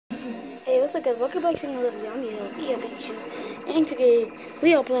what's up guys, welcome back to another video. I'm your pikachu, and today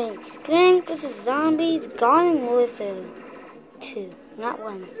we are playing Plants vs Zombies Garden Warfare 2. Not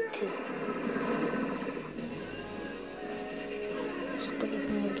 1, 2. Just put it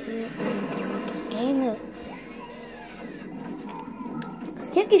back here and game up. Let's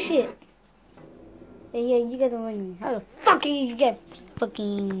take your shit. Hey, yeah, you guys are winning. How the fuck you get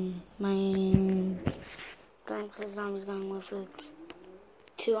fucking my Plants vs Zombies Garden Warfare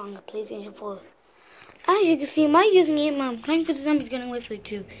 2 on the PlayStation 4. As you can see, my username on Plants vs Zombies Garden Warfare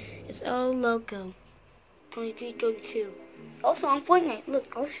 2 is all loco 2332. Also on Fortnite. Look,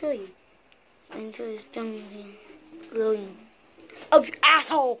 I'll show you. Enter this jungle loading. Oh, you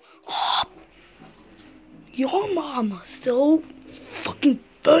asshole! Oh, your mama so fucking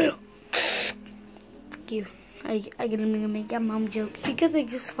fair. Fuck you. I gotta make that mom joke because I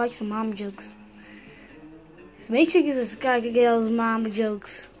just like some mom jokes. So make sure you subscribe to get those mama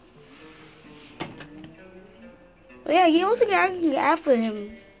jokes. But yeah, you also can after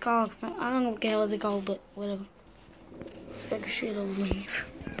him called. I don't know what the hell they called, but whatever. It's like a shit over me.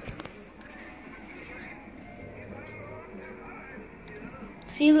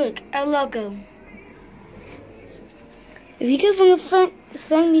 See, look, I logo. If you guys want to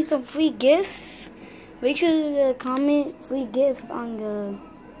send me some free gifts, make sure to comment free gifts on the,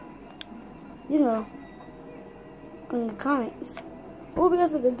 you know, on the comments. Oh, we got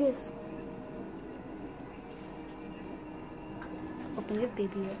some good gifts. Open this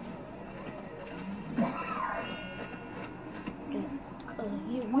baby up. Okay.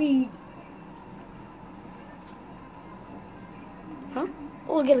 Here we. Huh?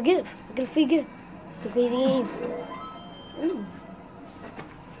 Oh, I got a gift. I got a free gift. It's a free game. Ooh.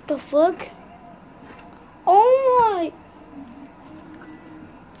 The fuck? Oh my!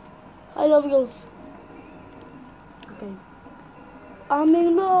 I love yours. Okay. I'm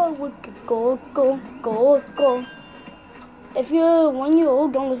in love with go. If you're 1 year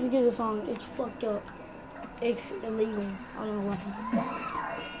old, don't listen to the song. It's fucked up. It's illegal. I don't know why.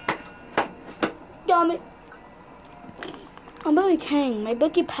 Damn it. I'm barely 10. My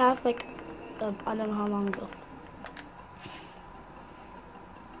birthday passed like, I don't know how long ago.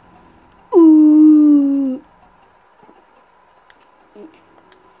 Ooh.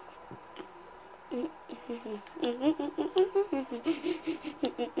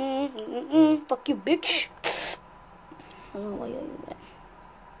 Fuck you, bitch. I don't know why you do that.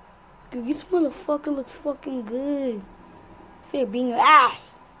 Dude, this motherfucker looks fucking good. I feel like being your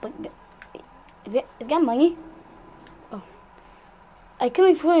ass. But is that money? Oh, I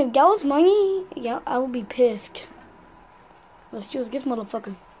couldn't swear. If that was money, yeah, I would be pissed. Let's just get this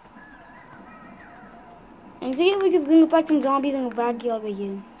motherfucker. And today we're just gonna fight some zombies in the backyard with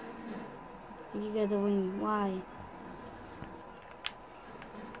you. And you guys are winning. Why?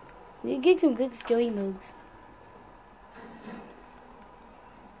 We get some good story modes.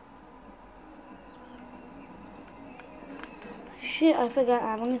 Shit, I forgot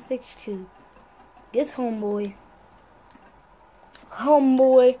I'm on a 6-2. This homeboy.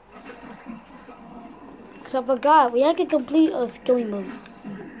 Cause I forgot, we had to complete a story mode.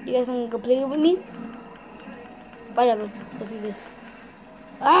 You guys want to complete it with me? Whatever, let's do this.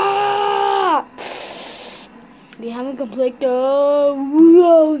 Ah! We haven't completed the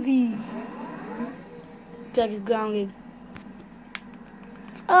Rosie. Jack is grounded.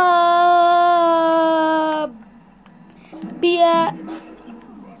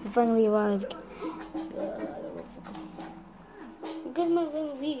 We finally arrived. You guys might win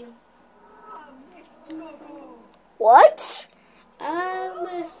a video. What?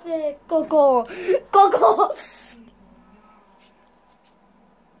 Listen, Coco.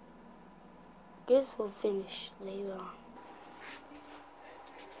 Guess we'll finish later on.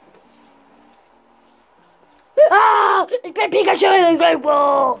 Ah! It's my Pikachu and Great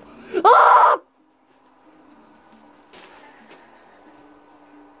Ball! Ah!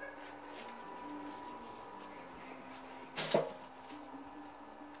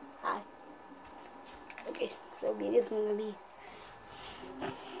 Hi. Okay, so this one gonna be.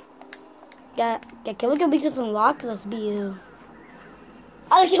 Yeah, can we go make this unlocked? Let's be you.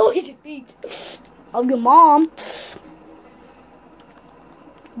 I can't wait to speak of your mom.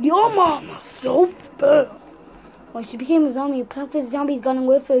 Your mom is so bad. When she became a zombie, Plants vs Zombies Garden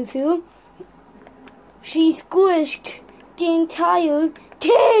Warfare 2, she squished the entire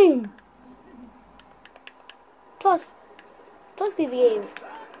team. Plus we gave.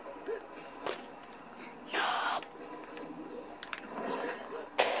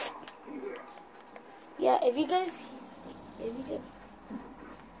 Yeah, if you guys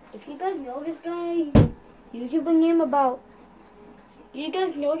know this guy's YouTube name about You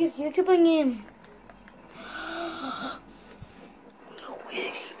guys know his YouTuber name?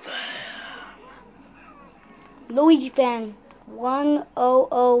 Luigi fan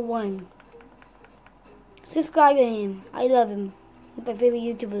 1001. Subscribe to him. I love him. He's my favorite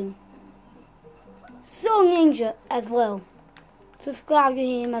YouTuber. So Ninja as well. Subscribe to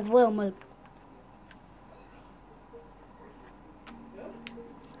him as well, mate.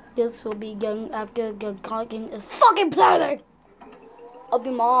 This will be done after the talking is fucking planet of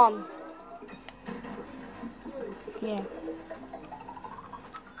your mom. Yeah.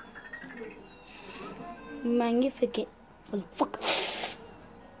 Magnificent. Oh, fuck.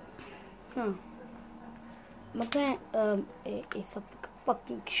 Huh. My plant, it's a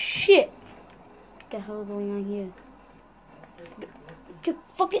fucking shit. What the hell is going on here?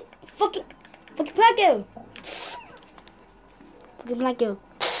 Fucking Blacko! Fucking Blacko.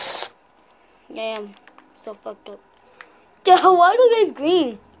 Damn. So fucked up. Yo, why are you guys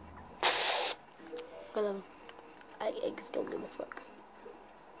green? Hello. I just don't give a fuck.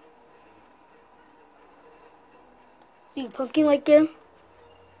 See pumpkin right there?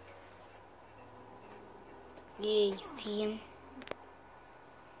 Yeah, you see him.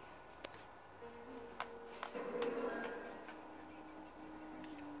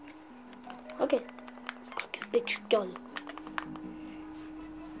 Okay. Fuck this bitch doll.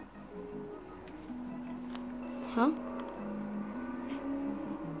 Huh?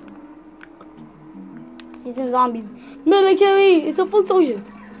 Season zombies. Military! It's a foot soldier.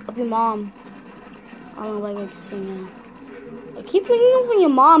 Of your mom. I don't know why I keep saying that. I keep thinking this on your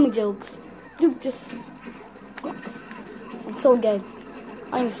mom jokes. Dude, just... I'm so gay.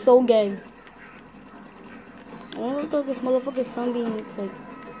 I am so gay. I don't look like this motherfucking sunbeam. It's like...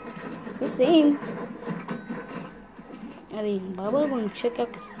 It's the same. I mean, why would I want to check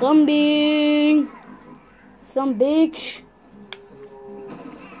out the sunbeam? Some bitch.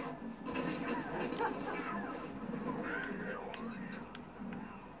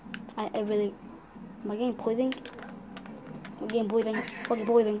 I really... Am I getting poisoned? I'm getting poisoned. Fucking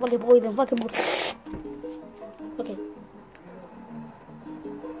poisoned. Okay.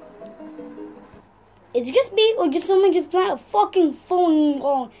 Is it just me or just someone just plant a fucking phone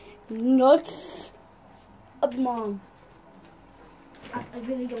on nuts up mom? I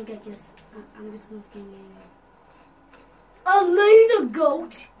really don't get this. I'm just gonna skin game. A laser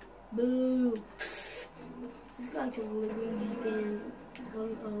goat! Boo! This guy to Luigi fan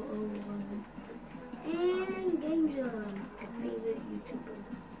 1001. And Danger, my favorite YouTuber.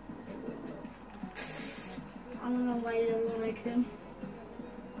 I don't know why everyone likes him.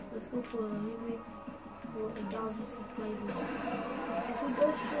 Let's go for maybe 1,000 subscribers. If we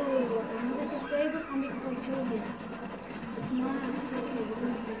go for 100 subscribers, I'll make like 2 of this. But tomorrow I'm supposed to we're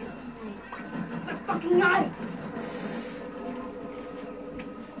gonna make this tonight. My fucking night!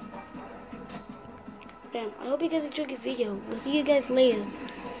 Damn, I hope you guys enjoyed this video. We'll see you guys later.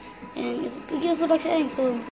 And you guys look like to end, so